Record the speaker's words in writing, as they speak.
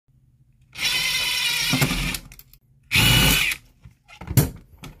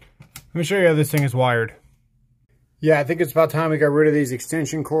Let me show you how this thing is wired. Yeah, I think it's about time we got rid of these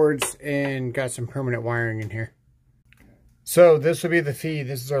extension cords and got some permanent wiring in here. So this will be the feed.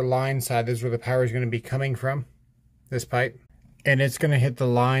 This is our line side. This is where the power is going to be coming from, this pipe. And it's going to hit the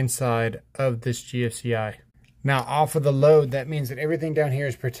line side of this GFCI. Now off of the load, that means that everything down here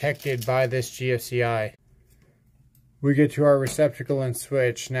is protected by this GFCI. We get to our receptacle and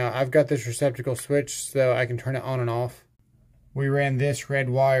switch. Now I've got this receptacle switched so I can turn it on and off. We ran this red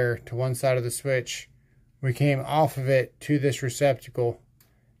wire to one side of the switch. We came off of it to this receptacle,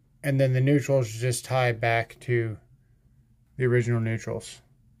 and then the neutrals just tie back to the original neutrals.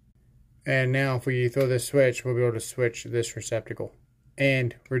 And now if we throw this switch, we'll be able to switch this receptacle,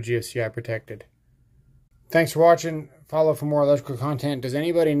 and we're GFCI protected. Thanks for watching. Follow for more electrical content. Does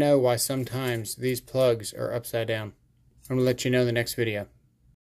anybody know why sometimes these plugs are upside down? I'm going to let you know in the next video.